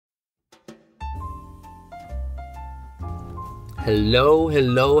Hello.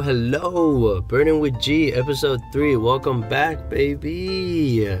 Burnin with G, episode 3. Welcome back,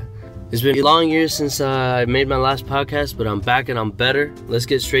 baby. It's been a long year since I made my last podcast, but I'm back and I'm better. Let's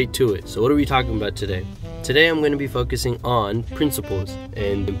get straight to it. So what are we talking about today? Today I'm going to be focusing on principles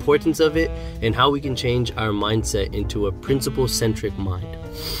and the importance of it and how we can change our mindset into a principle-centric mind.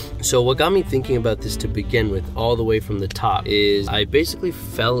 So what got me thinking about this to begin with all the way from the top is I basically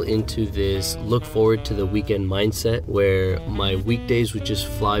fell into this look forward to the weekend mindset where my weekdays would just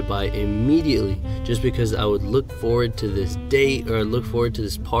fly by immediately just because I would look forward to this date or look forward to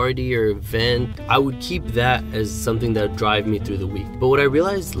this party or event. I would keep that as something that would drive me through the week. But what I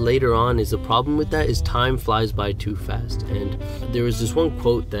realized later on is the problem with that is time flies by too fast. And there was this one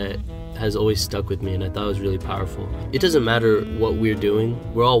quote that has always stuck with me and I thought it was really powerful. It doesn't matter what we're doing,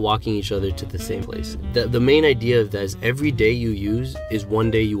 we're all walking each other to the same place. The main idea of that is every day you use is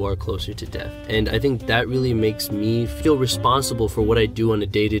one day you are closer to death. And I think that really makes me feel responsible for what I do on a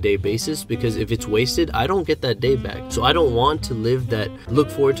day-to-day basis, because if it's wasted, I don't get that day back. So I don't want to live that look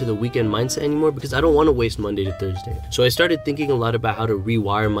forward to the weekend mindset anymore because I don't want to waste Monday to Thursday. So I started thinking a lot about how to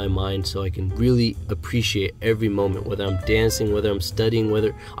rewire my mind so I can really appreciate every moment, whether I'm dancing, whether I'm studying,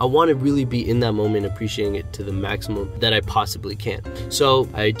 whether I want to really be in that moment, appreciating it to the maximum that I possibly can. So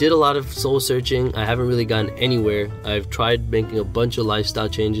I did a lot of soul searching. I haven't really gotten anywhere. I've tried making a bunch of lifestyle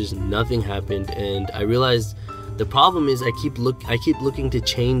changes, nothing happened, and I realized the problem is I keep looking to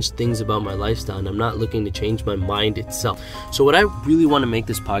change things about my lifestyle and I'm not looking to change my mind itself. So what I really want to make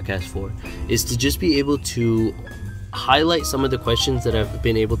this podcast for is to just be able to highlight some of the questions that I've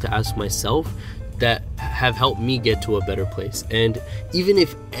been able to ask myself that have helped me get to a better place. And even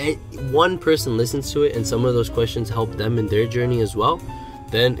if one person listens to it and some of those questions help them in their journey as well,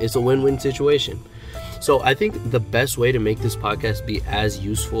 then it's a win-win situation. So I think the best way to make this podcast be as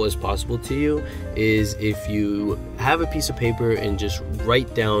useful as possible to you is if you have a piece of paper and just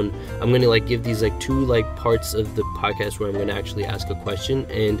write down, I'm gonna give these two parts of the podcast where I'm gonna actually ask a question,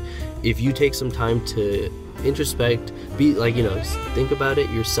 and if you take some time to introspect, think about it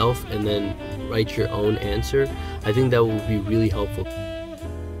yourself and then write your own answer, I think that will be really helpful.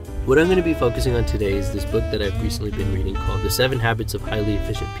 What I'm going to be focusing on today is this book that I've recently been reading called The 7 Habits of Highly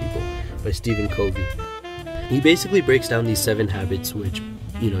Efficient People by Stephen Covey. He basically breaks down these 7 habits which,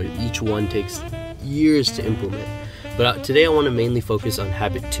 each one takes years to implement. But today I want to mainly focus on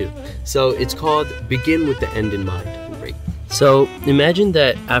habit 2. So it's called Begin with the End in Mind. Right. So imagine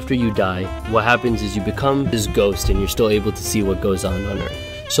that after you die, what happens is you become this ghost and you're still able to see what goes on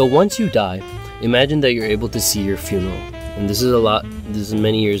Earth. So once you die, imagine that you're able to see your funeral. And this is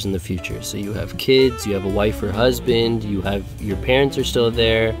many years in the future. So you have kids, you have a wife or husband, your parents are still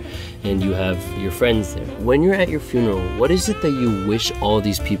there, and you have your friends there. When you're at your funeral, what is it that you wish all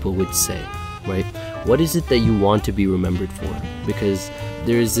these people would say, right? What is it that you want to be remembered for? Because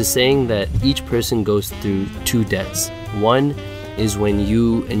there is this saying that each person goes through 2 deaths. One is when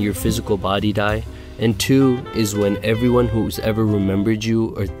you and your physical body die, and 2 is when everyone who's ever remembered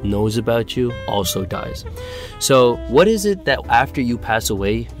you or knows about you also dies. So what is it that after you pass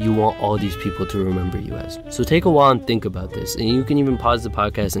away, you want all these people to remember you as? So take a while and think about this, and you can even pause the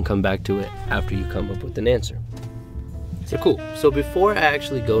podcast and come back to it after you come up with an answer. So cool. So before I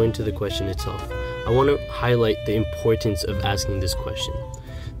actually go into the question itself, I want to highlight the importance of asking this question.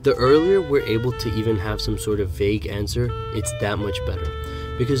 The earlier we're able to even have some sort of vague answer, it's that much better.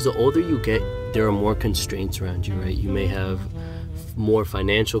 Because the older you get, there are more constraints around you, right? You may have more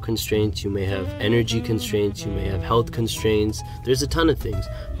financial constraints, you may have energy constraints, you may have health constraints. There's a ton of things.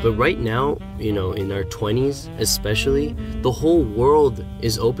 But right now, in our 20s especially, the whole world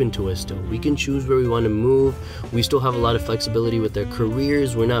is open to us still. We can choose where we want to move. We still have a lot of flexibility with our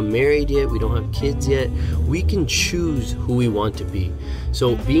careers. We're not married yet. We don't have kids yet. We can choose who we want to be.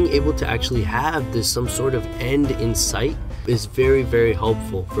 So being able to actually have some sort of end in sight is very, very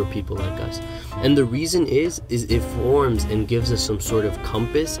helpful for people like us. And the reason is it forms and gives us some sort of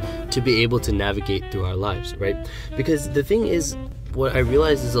compass to be able to navigate through our lives, right? Because the thing is, what I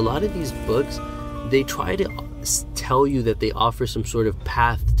realize is a lot of these books, they try to tell you that they offer some sort of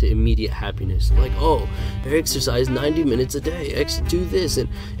path to immediate happiness. Exercise 90 minutes a day, do this, and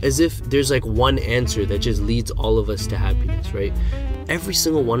as if there's one answer that just leads all of us to happiness, right? Every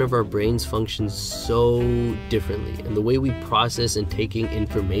single one of our brains functions so differently, and the way we process and taking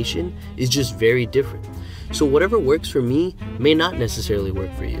information is just very different. So whatever works for me may not necessarily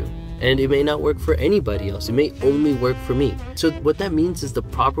work for you, and it may not work for anybody else. It may only work for me. So what that means is the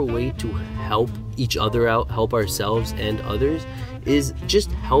proper way to help each other out, help ourselves and others, is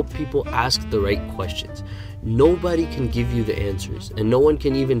just help people ask the right questions. nobody can give you the answers, and no one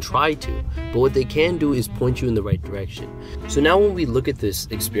can even try to. But what they can do is point you in the right direction. So now when we look at this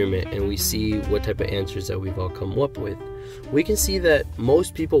experiment and we see what type of answers that we've all come up with, we can see that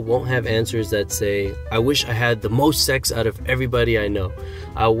most people won't have answers that say, I wish I had the most sex out of everybody I know.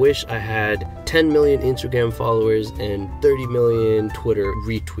 I wish I had 10 million Instagram followers and 30 million Twitter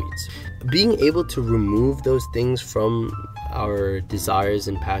retweets. Being able to remove those things from our desires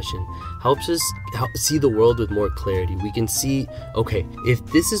and passion helps us see the world with more clarity. We can see, okay, if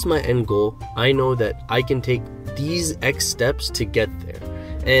this is my end goal, I know that I can take these X steps to get there.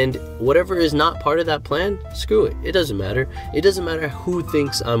 And whatever is not part of that plan, screw it. It doesn't matter. It doesn't matter who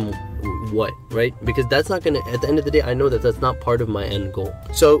thinks I'm what, right? Because that's not gonna, at the end of the day, I know that that's not part of my end goal.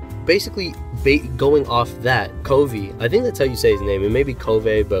 So basically, going off that, Covey, I think that's how you say his name. It may be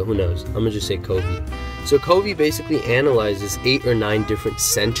Covey, but who knows? I'm gonna just say Covey. So Covey basically analyzes 8 or 9 different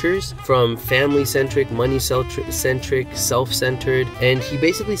centers, from family-centric, money-centric, self-centered, and he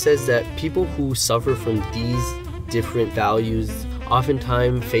basically says that people who suffer from these different values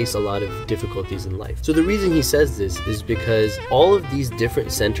oftentimes face a lot of difficulties in life. So the reason he says this is because all of these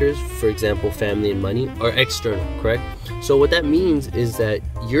different centers, for example, family and money, are external, correct? So what that means is that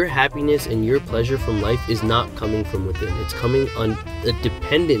your happiness and your pleasure from life is not coming from within. It's coming on a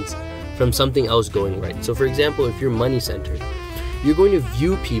dependence from something else going right. So for example, if you're money-centered, you're going to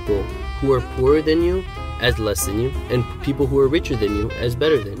view people who are poorer than you as less than you, and people who are richer than you as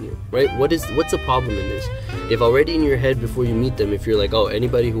better than you, right? What's the problem in this? If already in your head before you meet them, if you're like, oh,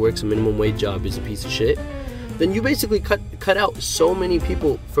 anybody who works a minimum wage job is a piece of shit, then you basically cut out so many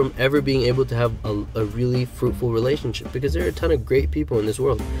people from ever being able to have a really fruitful relationship, because there are a ton of great people in this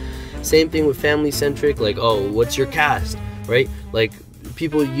world. Same thing with family-centric, like, oh, what's your caste, right? Like,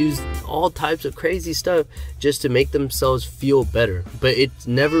 people use all types of crazy stuff just to make themselves feel better, but it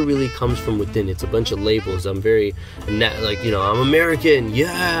never really comes from within. It's a bunch of labels. I'm very, like, you know, I'm American,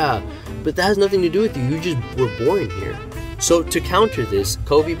 yeah, but that has nothing to do with you. You just were born here. So to counter this,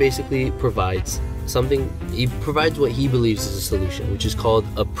 Covey basically provides something. He provides what he believes is a solution, which is called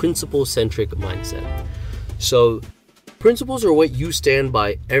a principle-centric mindset. So principles are what you stand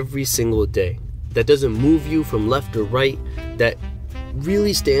by every single day. That doesn't move you from left or right. That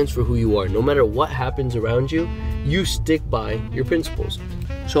really stands for who you are. No matter what happens around you, you stick by your principles.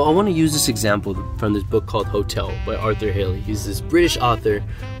 So I want to use this example from this book called Hotel by Arthur Haley. He's this British author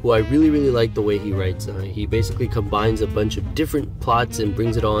who I really like the way he writes. He basically combines a bunch of different plots and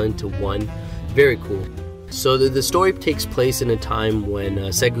brings it all into one. Very cool. So the story takes place in a time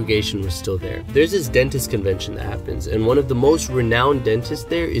when segregation was still there. There's this dentist convention that happens, and one of the most renowned dentists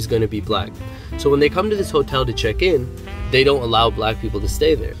there is going to be black. So when they come to this hotel to check in, they don't allow black people to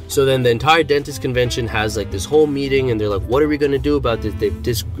stay there. So then the entire dentist convention has like this whole meeting, and they're like, what are we going to do about this? They've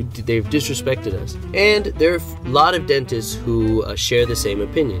disrespected us. And there are a lot of dentists who share the same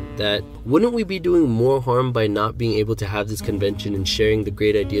opinion, that wouldn't we be doing more harm by not being able to have this convention and sharing the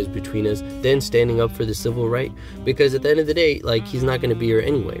great ideas between us than standing up for the civil right? Because at the end of the day, like, he's not going to be here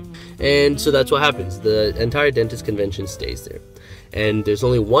anyway. And so that's what happens. The entire dentist convention stays there. And there's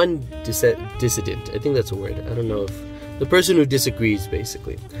only one dissident. I think that's a word. I don't know if... the person who disagrees,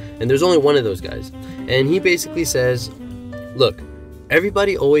 basically. And there's only one of those guys. And he basically says, look,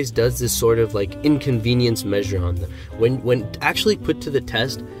 everybody always does this sort of like inconvenience measure on them. When actually put to the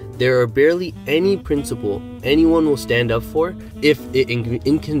test, there are barely any principle anyone will stand up for if it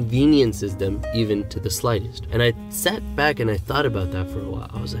inconveniences them even to the slightest. And I sat back and I thought about that for a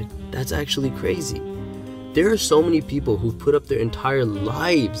while. I was like, that's actually crazy. There are so many people who put up their entire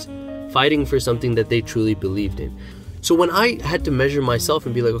lives fighting for something that they truly believed in. So when I had to measure myself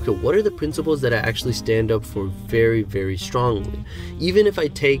and be like, okay, what are the principles that I actually stand up for very strongly? Even if I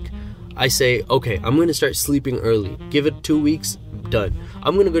say, okay, I'm going to start sleeping early. Give it 2 weeks, done.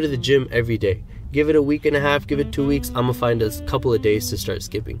 I'm going to go to the gym every day. Give it a week and a half, give it 2 weeks, I'm going to find a couple of days to start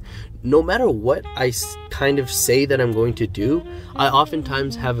skipping. No matter what I kind of say that I'm going to do, I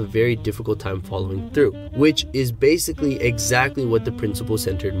oftentimes have a very difficult time following through, which is basically exactly what the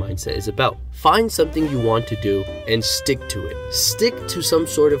principle-centered mindset is about. Find something you want to do and stick to it. Stick to some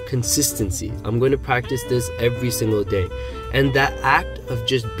sort of consistency. I'm going to practice this every single day. And that act of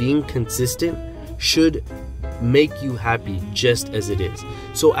just being consistent should make you happy just as it is.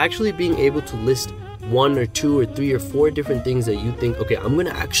 So actually being able to list 1 or 2 or 3 or 4 different things that you think, okay, I'm gonna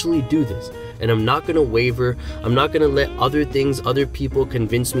actually do this, and I'm not gonna waver, I'm not gonna let other people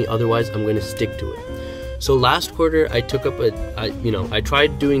convince me otherwise, I'm gonna stick to it. So last quarter I took up I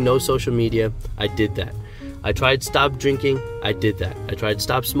tried doing no social media. I did that. I tried stop drinking, I did that. I tried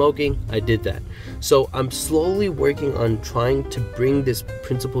stop smoking, I did that. So I'm slowly working on trying to bring this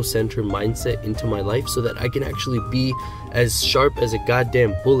principle center mindset into my life so that I can actually be as sharp as a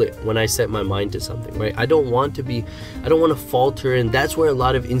goddamn bullet when I set my mind to something, right? I don't want to falter, and that's where a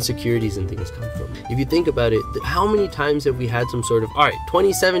lot of insecurities and things come from. If you think about it, how many times have we had some sort of, all right,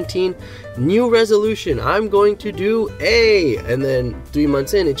 2017, new resolution, I'm going to do A, and then 3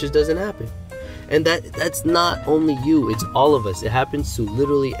 months in, it just doesn't happen. And that's not only you, it's all of us. It happens to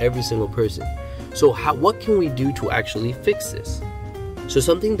literally every single person. So what can we do to actually fix this? So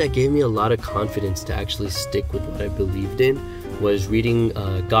something that gave me a lot of confidence to actually stick with what I believed in was reading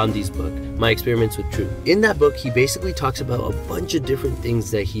Gandhi's book, My Experiments with Truth. In that book, he basically talks about a bunch of different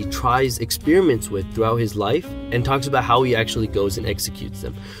things that he experiments with throughout his life, and talks about how he actually goes and executes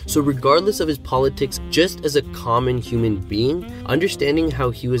them. So regardless of his politics, just as a common human being, understanding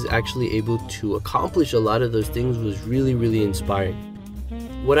how he was actually able to accomplish a lot of those things was really, really inspiring.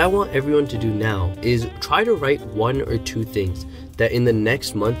 What I want everyone to do now is try to write 1 or 2 things that in the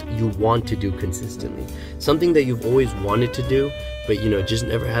next month you want to do consistently. Something that you've always wanted to do, but just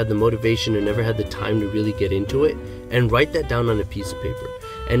never had the motivation or never had the time to really get into it, and write that down on a piece of paper.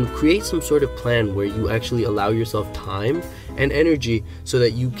 And create some sort of plan where you actually allow yourself time and energy so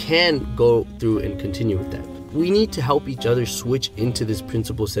that you can go through and continue with that. We need to help each other switch into this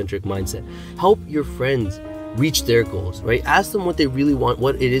principle-centric mindset. Help your friends reach their goals, right? Ask them what they really want,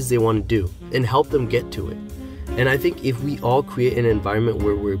 what it is they want to do, and help them get to it. And I think if we all create an environment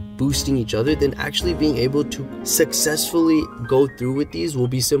where we're boosting each other, then actually being able to successfully go through with these will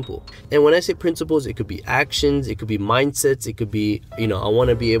be simple. And when I say principles, it could be actions, it could be mindsets, it could be, I want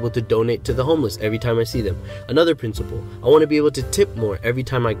to be able to donate to the homeless every time I see them. Another principle, I want to be able to tip more every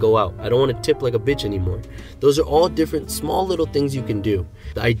time I go out. I don't want to tip like a bitch anymore. Those are all different small little things you can do.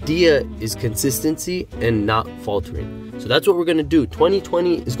 The idea is consistency and not faltering. So that's what we're going to do.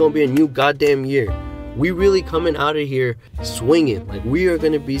 2020 is going to be a new goddamn year. We really coming out of here swinging. Like, we are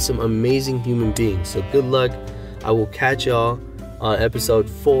going to be some amazing human beings. So good luck. I will catch y'all on episode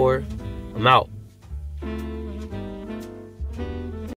 4. I'm out.